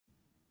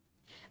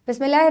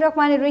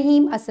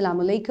Bismillahirrahmanirrahim.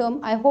 Assalamu alaikum.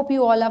 I hope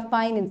you all are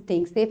fine and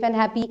staying safe and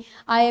happy.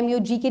 I am your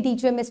GK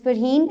teacher, Ms.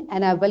 Farheen,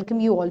 and I welcome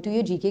you all to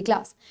your GK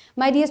class.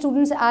 My dear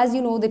students, as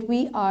you know that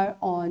we are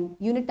on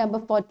unit number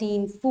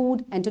 14,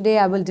 food, and today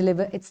I will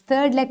deliver its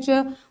third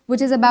lecture,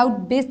 which is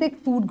about basic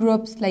food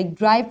groups like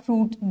dry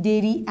fruit,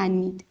 dairy,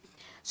 and meat.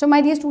 So my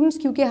dear students,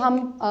 क्योंकि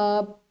हम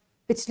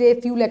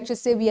पिछले few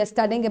lectures से we are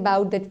studying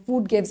about that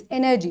food gives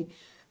energy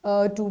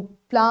to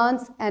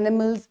plants,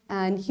 animals,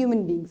 and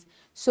human beings.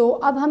 So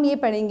अब हम ये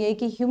पढ़ेंगे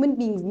कि human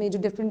beings में जो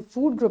डिफरेंट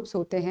फूड ग्रुप्स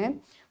होते हैं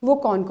वो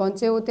कौन कौन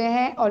से होते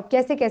हैं और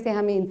कैसे कैसे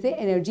हमें इनसे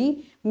एनर्जी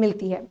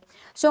मिलती है.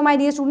 So my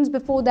dear students,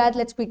 before that,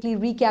 let's quickly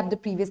recap the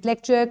previous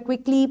lecture.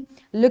 Quickly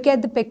look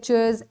at the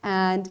pictures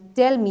and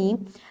tell me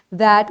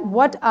that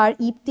what are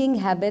eating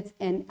habits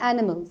in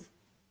animals.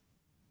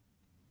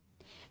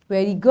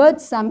 Very good.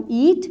 Some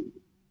eat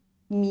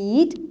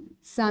meat,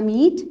 some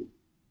eat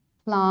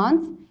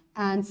plants,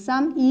 and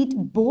some eat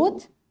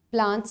both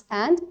plants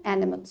and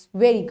animals.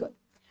 Very good.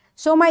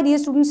 So my dear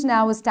students,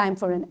 now is time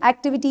for an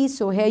activity.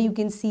 So here you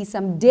can see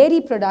some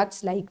dairy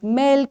products like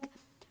milk,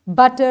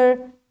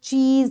 butter,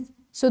 cheese.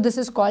 So this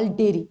is called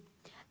dairy.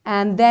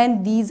 And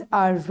then these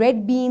are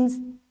red beans.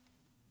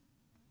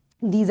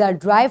 These are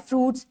dry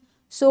fruits.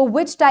 So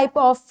which type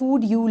of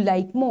food you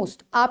like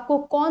most? आपको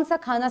कौन सा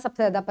खाना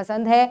सबसे ज़्यादा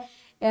पसंद है?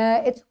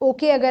 It's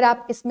okay अगर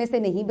आप इसमें से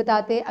नहीं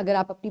बताते. अगर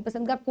आप अपनी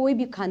पसंद का कोई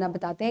भी खाना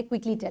बताते हैं,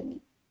 quickly tell me.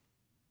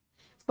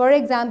 For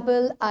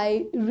example,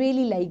 I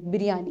really like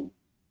biryani.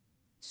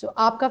 So,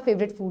 आपका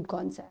favorite food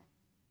कौन सा है?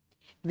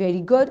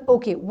 Very good.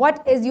 Okay,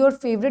 what is your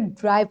favorite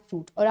dry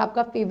fruit? और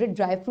आपका favorite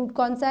dry fruit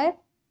कौन सा है?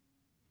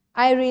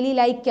 I really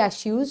like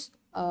cashews.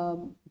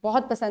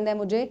 बहुत पसंद है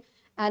मुझे.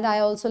 And I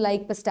also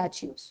like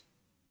pistachios.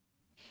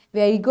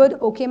 Very good.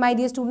 Okay, my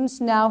dear students,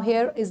 now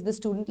here is the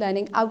student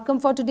learning outcome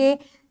for today.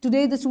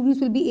 Today, the students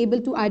will be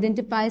able to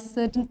identify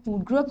certain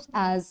food groups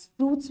as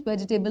fruits,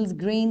 vegetables,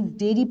 grains,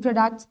 dairy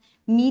products,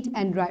 meat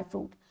and dry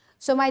fruit.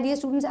 So my dear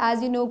students,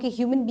 as you know कि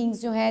human beings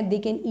जो हैं they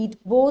can eat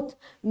both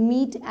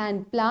meat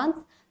and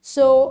plants.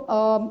 So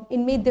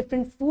इनमें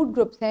different food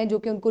groups हैं जो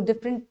कि उनको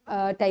different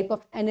type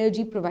of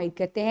energy provide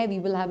करते हैं. We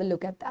will have a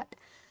look at that.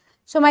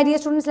 So my dear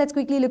students, let's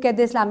quickly look at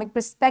the Islamic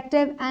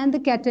perspective and the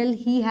kettle.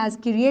 He has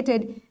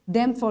created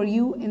them for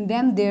you. In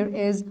them there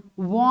is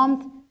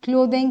warmth,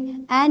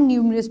 clothing and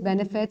numerous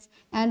benefits,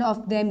 and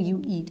of them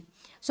you eat.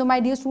 So my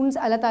dear students,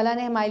 अल्लाह ताला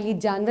ने हमारे लिए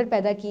जानवर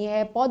पैदा किए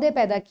हैं, पौधे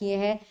पैदा किए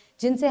हैं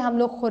जिनसे हम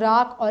लोग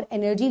खुराक और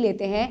एनर्जी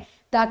लेते हैं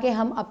ताकि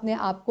हम अपने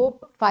आप को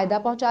फ़ायदा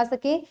पहुंचा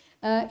सकें.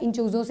 इन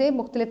चीज़ों से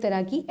मुख्तलिफ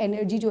तरह की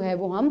एनर्जी जो है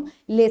वो हम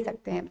ले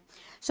सकते हैं.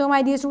 So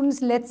my dear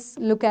students, let's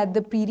look at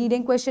the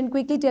pre-reading question.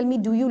 Quickly tell me,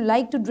 do you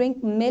like to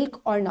drink milk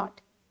or not?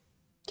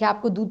 क्या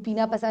आपको दूध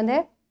पीना पसंद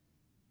है?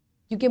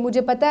 क्योंकि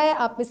मुझे पता है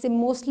आप में से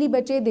मोस्टली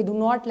बच्चे they do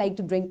not like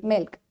to drink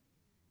milk.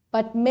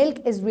 But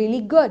milk is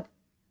really good.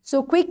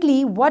 So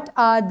quickly, what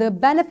are the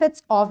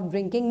benefits of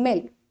drinking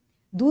milk?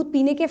 दूध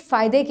पीने के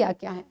फ़ायदे क्या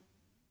क्या हैं?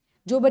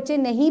 जो बच्चे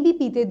नहीं भी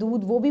पीते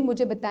दूध वो भी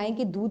मुझे बताएं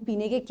कि दूध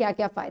पीने के क्या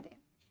क्या फ़ायदे हैं.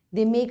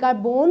 They make our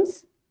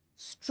bones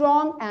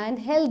strong and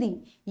healthy.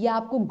 ये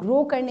आपको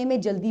ग्रो करने में,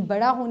 जल्दी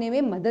बड़ा होने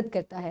में मदद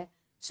करता है.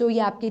 So ये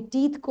आपके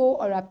टीथ को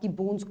और आपकी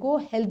बोन्स को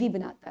हेल्दी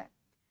बनाता है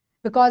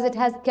because it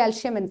has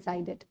calcium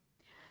inside it.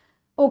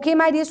 Okay,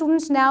 my dear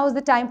students, now is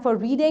the time for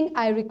reading.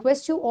 I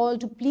request you all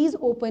to please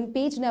open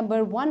page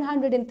number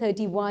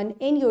 131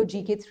 in your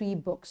GK3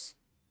 books.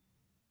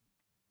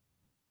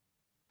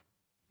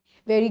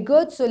 Very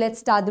good. So let's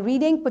start the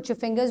reading. Put your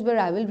fingers where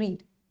I will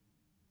read.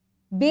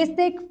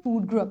 Basic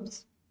food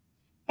groups.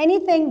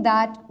 Anything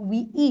that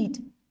we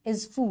eat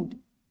is food.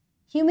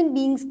 Human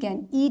beings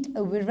can eat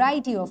a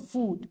variety of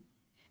food.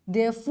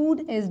 Their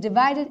food is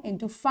divided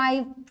into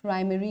 5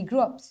 primary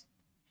groups.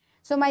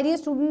 So my dear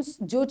students,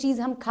 जो चीज़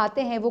हम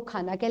खाते हैं वो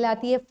खाना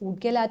कहलाती है,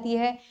 food कहलाती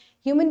है.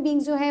 Human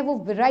beings जो हैं वो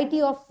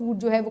variety of food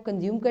जो है वो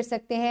consume कर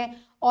सकते हैं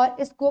और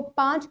इसको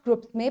 5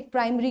 groups में,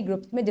 primary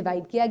groups में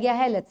divide किया गया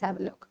है. Let's have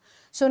a look.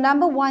 So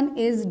number 1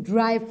 is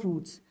dry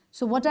fruits.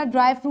 So what are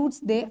dry fruits?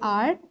 They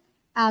are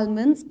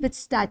almonds,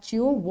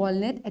 pistachio,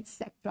 walnut,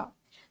 etc.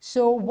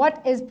 So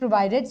what is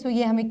provided? So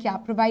ये हमें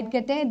क्या provide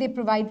करते हैं? They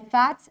provide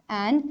fats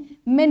and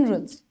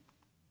minerals.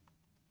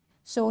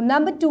 So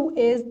number 2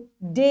 is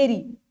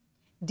dairy.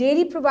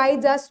 Dairy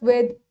provides us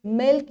with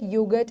milk,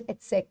 yogurt,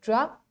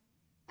 etc.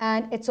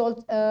 And it's all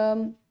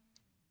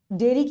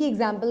dairy की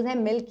examples हैं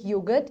milk,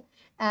 yogurt,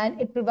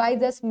 and it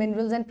provides us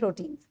minerals and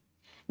proteins.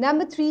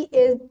 Number 3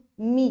 is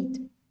meat,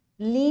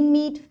 lean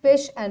meat,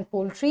 fish and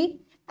poultry,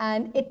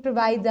 and it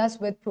provides us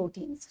with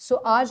proteins. So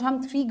आज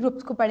हम 3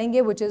 groups को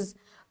पढ़ेंगे, which is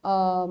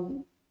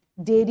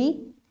dairy,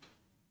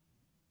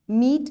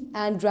 meat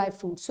and dry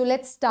fruits. So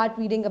let's start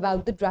reading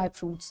about the dry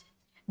fruits.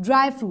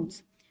 Dry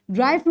fruits.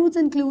 Dry fruits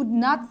include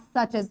nuts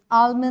such as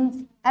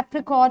almonds,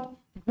 apricot,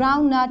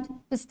 groundnut,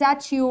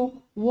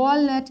 pistachio,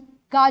 walnut,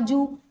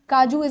 kaju.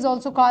 Kaju is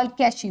also called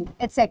cashew,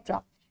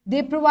 etc.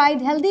 They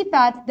provide healthy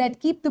fats that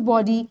keep the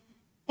body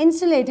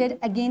insulated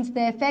against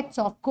the effects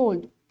of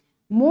cold.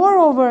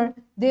 Moreover,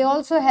 they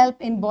also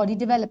help in body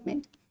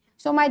development.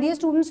 So my dear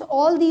students,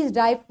 all these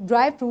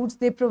dry fruits,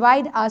 they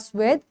provide us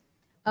with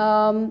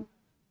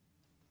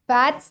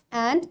fats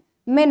and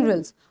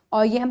minerals,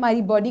 और ये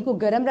हमारी body को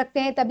गर्म रखते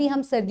हैं, तभी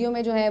हम सर्दियों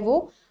में जो है वो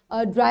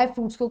ड्राई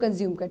फ्रूट्स को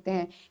कंज्यूम करते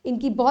हैं.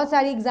 इनकी बहुत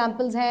सारी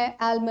एग्जांपल्स हैं,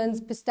 almonds,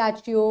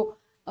 pistachio,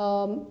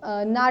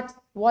 nuts,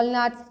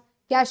 walnuts,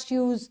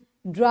 cashews,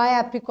 dry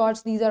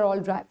apricots. These are all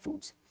dry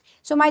fruits.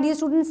 So my dear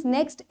students,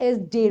 next is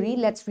dairy.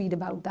 Let's read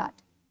about that.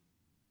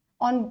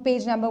 On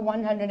page number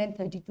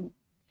 132.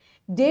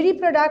 Dairy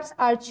products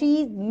are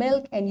cheese,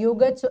 milk and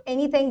yogurt. So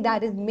anything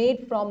that is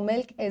made from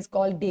milk is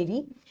called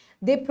dairy.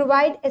 They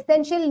provide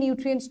essential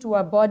nutrients to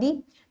our body.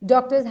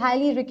 Doctors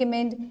highly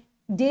recommend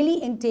daily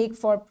intake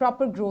for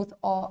proper growth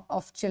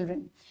of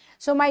children.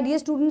 So my dear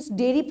students,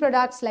 dairy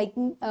products like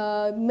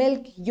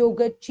milk,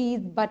 yogurt,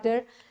 cheese,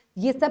 butter,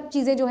 ये सब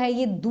चीज़ें जो हैं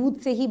ये दूध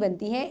से ही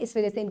बनती हैं, इस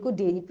वजह से इनको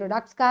डेयरी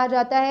प्रोडक्ट्स कहा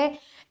जाता है.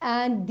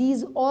 And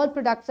these all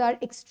products are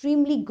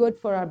extremely good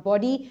for our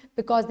body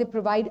because they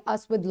provide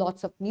us with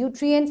lots of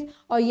nutrients,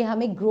 और ये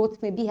हमें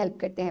ग्रोथ में भी हेल्प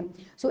करते हैं.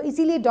 सो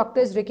इसीलिए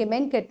डॉक्टर्स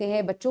रिकमेंड करते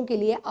हैं बच्चों के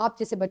लिए, आप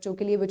जैसे बच्चों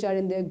के लिए which are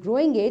in the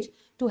growing as,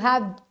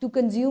 to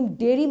consume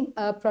dairy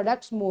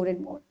products more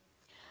and more.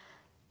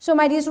 So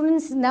my dear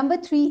students,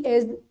 number 3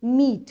 is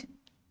meat.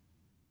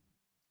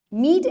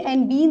 Meat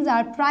and beans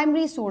are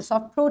primary source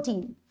of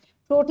protein.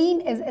 Protein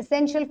is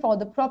essential for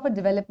the proper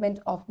development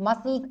of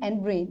muscles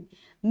and brain.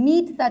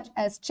 Meat such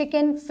as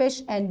chicken, fish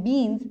and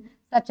beans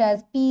such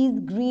as peas,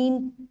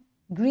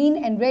 green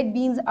and red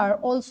beans are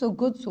also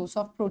good source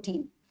of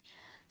protein.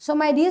 So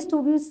my dear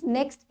students,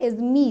 next is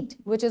meat,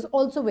 which is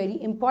also very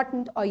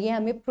important, और ये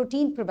हमें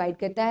protein provide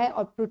करता है,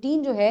 और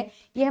protein जो है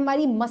ये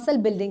हमारी मसल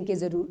बिल्डिंग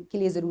के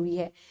लिए ज़रूरी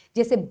है.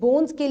 जैसे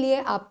बोन्स के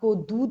लिए आपको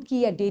दूध की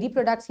या डेयरी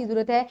प्रोडक्ट्स की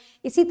ज़रूरत है,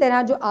 इसी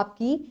तरह जो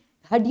आपकी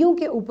हड्डियों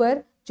के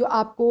ऊपर जो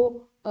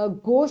आपको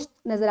गोश्त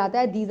नजर आता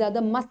है, दीज आर द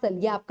मसल,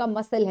 ये आपका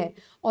मसल है,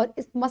 और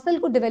इस मसल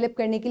को डेवलप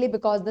करने के लिए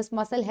because this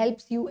muscle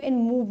helps you in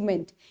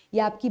movement,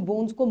 ये आपकी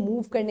बोन्स को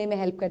मूव करने में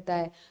हेल्प करता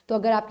है. तो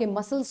अगर आपके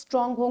मसल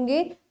स्ट्रांग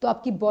होंगे तो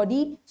आपकी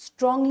बॉडी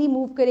स्ट्रांगली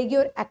मूव करेगी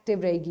और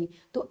एक्टिव रहेगी.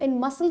 तो इन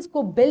मसल्स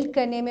को बिल्ड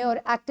करने में और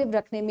एक्टिव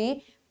रखने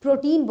में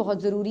प्रोटीन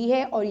बहुत ज़रूरी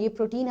है, और ये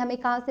प्रोटीन हमें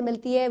कहाँ से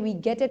मिलती है? We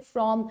get it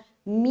from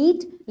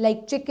meet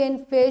like chicken,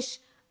 fish,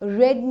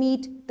 red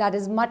meat, that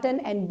is mutton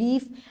and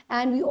beef,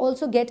 and we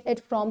also get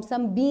it from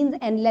some beans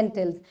and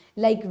lentils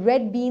like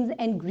red beans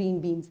and green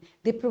beans.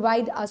 They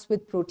provide us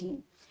with protein.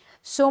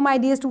 So my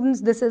dear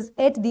students, this is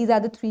it. These are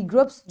the 3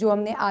 groups जो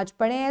हमने आज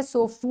पढ़े हैं.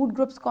 So food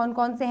groups कौन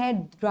कौन से हैं?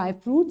 Dry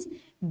fruits,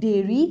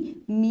 dairy,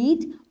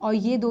 meat, और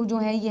ये 2 जो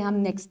हैं ये हम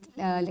next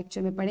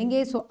lecture में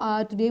पढ़ेंगे. So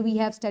today we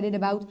have studied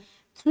about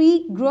 3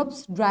 groups: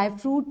 dry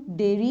fruit,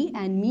 dairy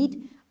and meat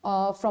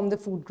from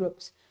the food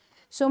groups.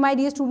 So my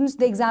dear students,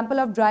 the example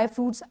of dry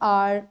fruits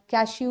are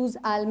cashews,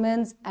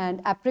 almonds and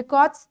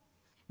apricots.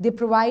 They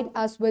provide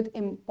us with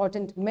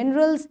important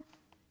minerals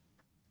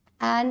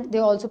and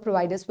they also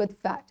provide us with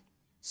fat.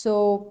 So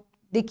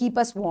they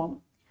keep us warm.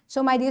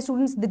 So my dear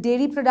students, the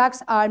dairy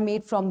products are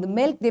made from the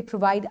milk. They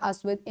provide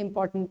us with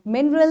important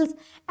minerals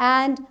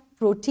and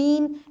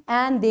protein,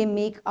 and they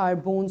make our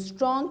bones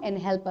strong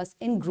and help us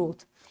in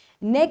growth.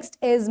 Next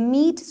is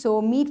meat. So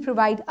meat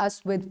provide us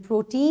with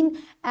protein,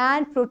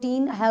 and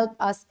protein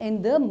help us in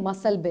the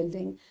muscle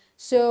building.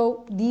 So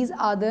these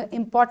are the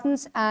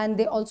importance,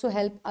 and they also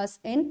help us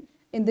in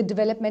the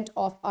development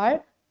of our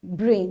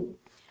brain.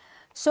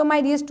 So my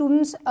dear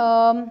students,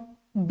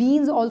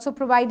 beans also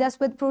provide us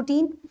with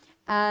protein,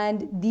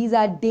 and these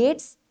are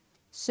dates.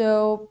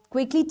 So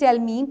quickly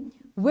tell me,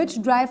 which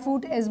dry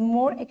fruit is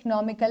more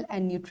economical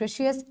and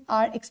nutritious?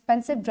 Are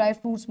expensive dry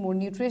fruits more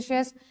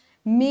nutritious?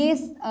 May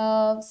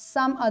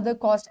some other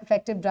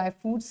cost-effective dry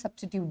fruits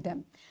substitute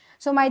them?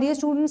 So my dear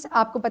students,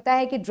 आपको पता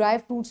है कि dry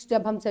fruits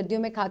जब हम सर्दियों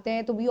में खाते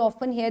हैं तो we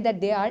often hear that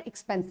they are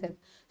expensive.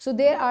 So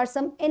there are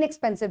some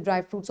inexpensive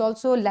dry fruits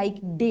also like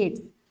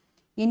dates.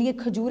 यानी ये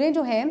खजूरें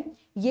जो हैं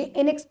ये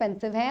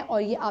inexpensive हैं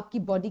और ये आपकी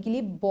बॉडी के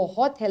लिए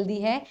बहुत हेल्दी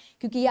हैं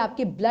क्योंकि ये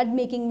आपके ब्लड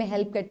मेकिंग में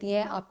हेल्प करती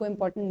हैं, आपको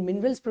इंपॉर्टेंट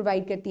मिनरल्स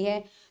प्रोवाइड करती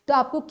हैं. तो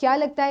आपको क्या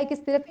लगता है कि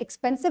सिर्फ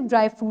एक्सपेंसिव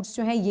ड्राई फ्रूट्स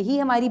जो हैं यही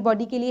हमारी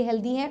बॉडी के लिए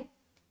हेल्दी हैं?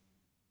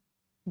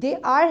 They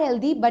are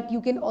healthy, but you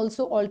can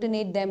also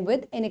alternate them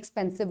with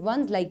inexpensive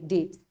ones like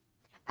dates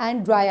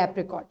and dry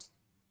apricots.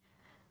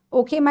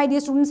 Okay, my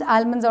dear students,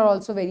 almonds are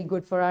also very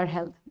good for our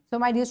health. So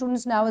my dear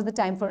students, now is the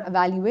time for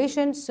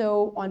evaluation. So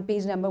on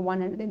page number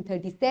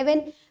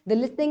 137, the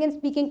listening and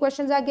speaking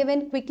questions are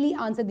given. Quickly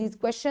answer these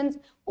questions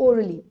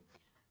orally.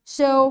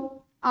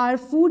 So our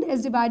food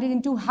is divided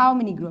into how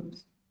many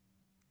groups?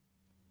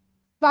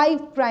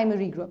 5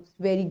 primary groups.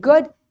 Very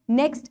good.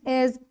 Next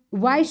is,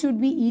 why should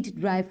we eat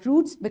dry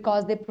fruits?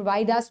 Because they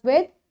provide us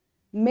with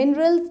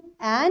minerals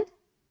and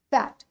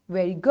fat.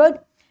 Very good.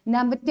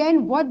 Number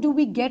 10, what do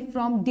we get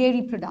from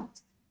dairy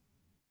products?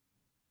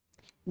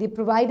 They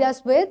provide us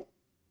with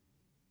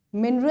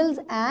minerals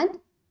and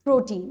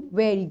protein.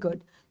 Very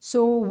good.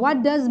 So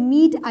what does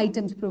meat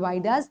items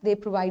provide us? They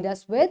provide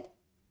us with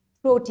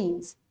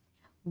proteins.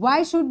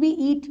 Why should we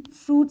eat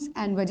fruits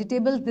and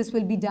vegetables? This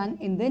will be done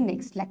in the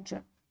next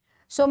lecture.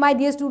 So my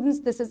dear students,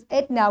 this is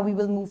it. Now we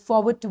will move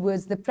forward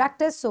towards the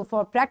practice. So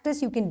for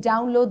practice, you can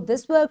download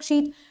this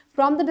worksheet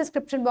from the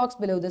description box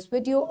below this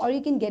video, or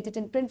you can get it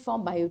in print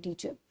form by your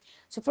teacher.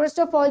 So first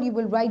of all, you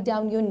will write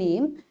down your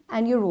name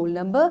and your roll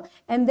number,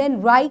 and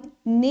then write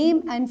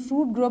name and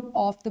fruit group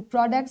of the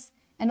products,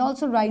 and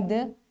also write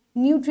the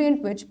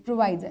nutrient which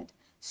provides it.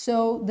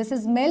 So this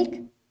is milk.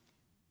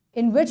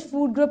 In which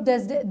food group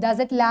does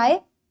it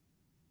lie?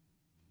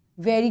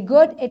 Very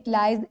good. It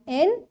lies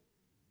in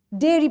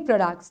dairy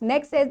products.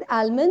 Next is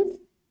almonds,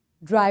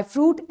 dry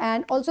fruit,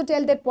 and also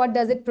tell that what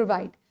does it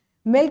provide.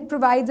 Milk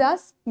provides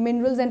us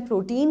minerals and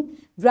protein.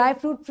 Dry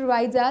fruit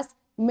provides us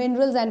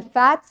minerals and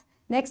fats.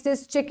 Next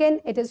is chicken.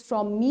 It is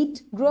from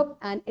meat group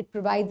and it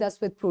provides us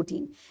with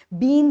protein.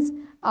 Beans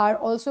are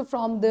also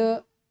from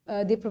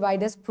they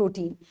provide us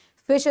protein.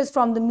 Fish is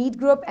from the meat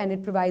group and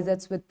it provides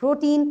us with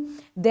protein.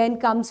 Then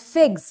comes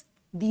figs.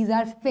 These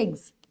are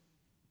figs.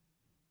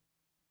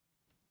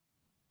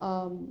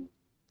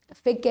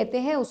 Fig कहते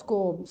हैं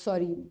उसको,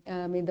 sorry,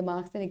 मेरे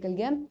दिमाग से निकल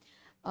गया.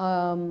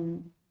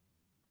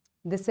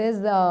 This is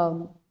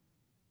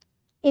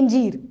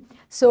इंजीर.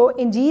 So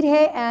इंजीर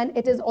है, and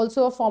it is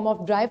also a form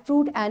of dry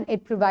fruit and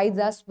it provides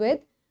us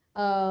with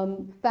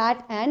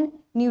fat and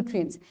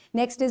nutrients.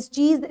 Next is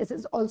cheese. This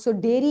is also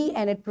dairy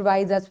and it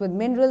provides us with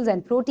minerals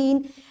and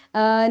protein.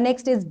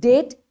 Next is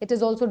date. It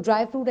is also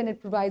dry fruit and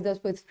it provides us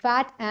with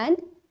fat and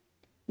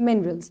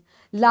minerals.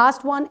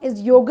 Last one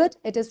is yogurt.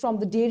 It is from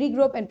the dairy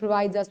group and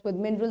provides us with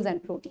minerals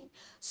and protein.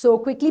 So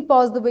quickly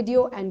pause the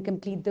video and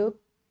complete the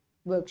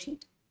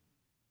worksheet.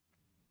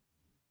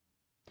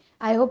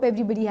 I hope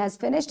everybody has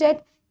finished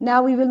it.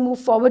 Now we will move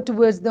forward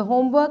towards the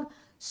homework.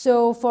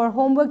 So for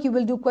homework, you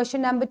will do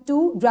question number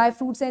 2, dry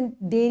fruits and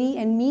dairy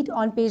and meat,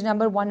 on page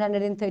number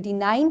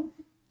 139.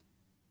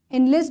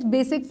 Enlist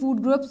basic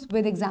food groups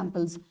with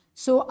examples.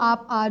 So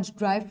आप आज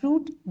dry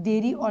fruit,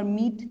 dairy और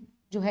meat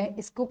जो है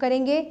इसको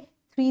करेंगे.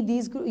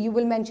 You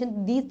will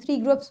mention these 3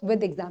 groups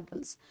with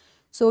examples.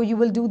 So you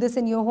will do this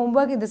in your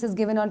homework. This is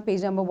given on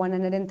page number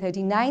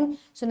 139.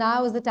 So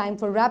now is the time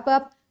for wrap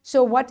up.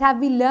 So what have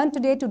we learned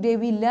today? Today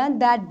we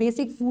learned that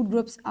basic food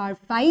groups are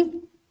 5.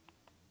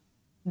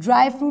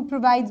 Dry fruit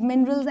provides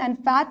minerals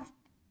and fats,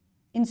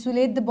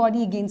 insulate the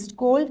body against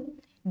cold.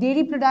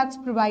 Dairy products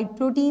provide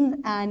proteins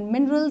and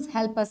minerals,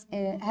 helps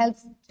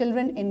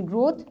children in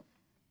growth.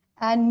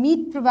 And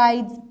meat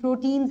provides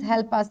proteins,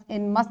 help us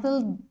in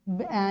muscle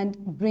and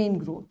brain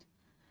growth.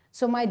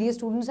 So my dear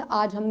students,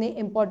 आज हमने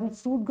important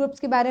fruit groups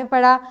के बारे में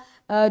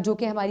पढ़ा जो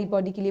कि हमारी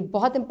body के लिए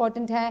बहुत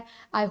important है.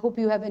 I hope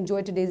you have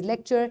enjoyed today's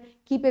lecture.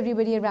 Keep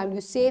everybody around you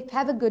safe.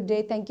 Have a good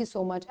day. Thank you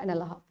so much and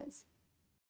Allah Hafiz.